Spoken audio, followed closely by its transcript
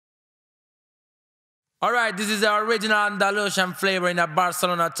Alright, this is the original Andalusian flavor in a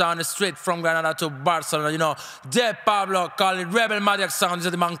Barcelona town, straight from Granada to Barcelona. You know, Pablo call it Rebelmadiaq sound. This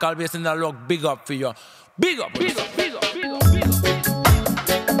is the man called based in the look. Big up for you. Big up, big up, big up, big up, big up.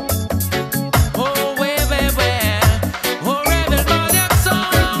 Oh, oh, Rebelmadiaq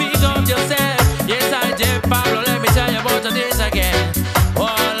sound. Big up yourself. Yes, I, Pablo, let me tell you about this again. All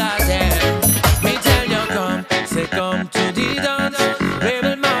I said, me tell you come, say come to the dance.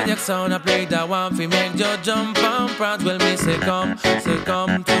 Rebelmadiaq sound, I play that one for make you jump and prance. Well, me say come to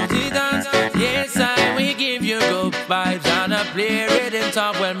the dance. Yes, I will give you good vibes and I play rhythm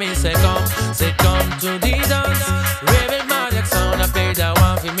top. Well, me say come to the dance. Rebelmadiaq sound, I play that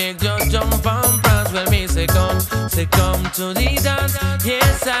one for make you jump and prance. Well, me say come to the dance.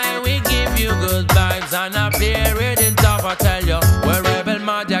 Yes, I will give you good vibes and I play rhythm top. I tell you, well,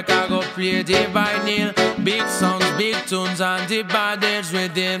 Rebelmadiaq I go play the vinyl, big songs, big tunes and the baddest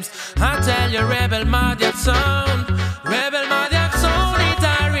rhythms. I tell you, Rebelmadiaq sound, it's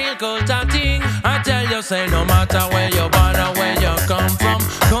a real culture thing. I tell you, say no matter where you're born or where you come from,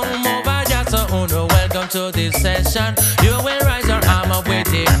 come over just so uno. Welcome to this session. You will rise your arm up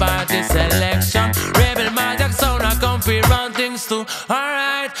with it by this selection. Rebelmadiaq sound, I come for run things too.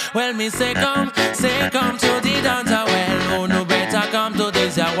 Alright, well me say come to the dance. Well, uno better come to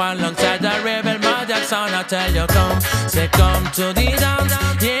this one alongside the Rebelmadiaq sound. I tell you come to the dance.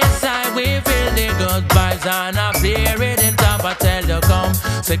 Yes, I will feel the good vibes and I play it in top. I tell you come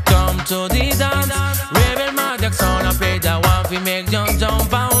to the dance. Rebelmadiaq sound, I play that one we make jump and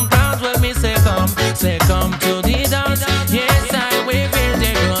bounce. Well, me say come to the dance. Yes, I will feel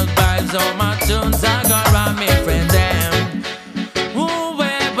the good vibes. All my tunes I go around me friend them. Ooh,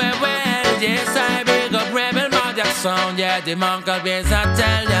 well, yes, I big up Rebelmadiaq sound. Yeah, the man called bass, I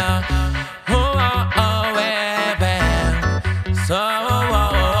tell ya.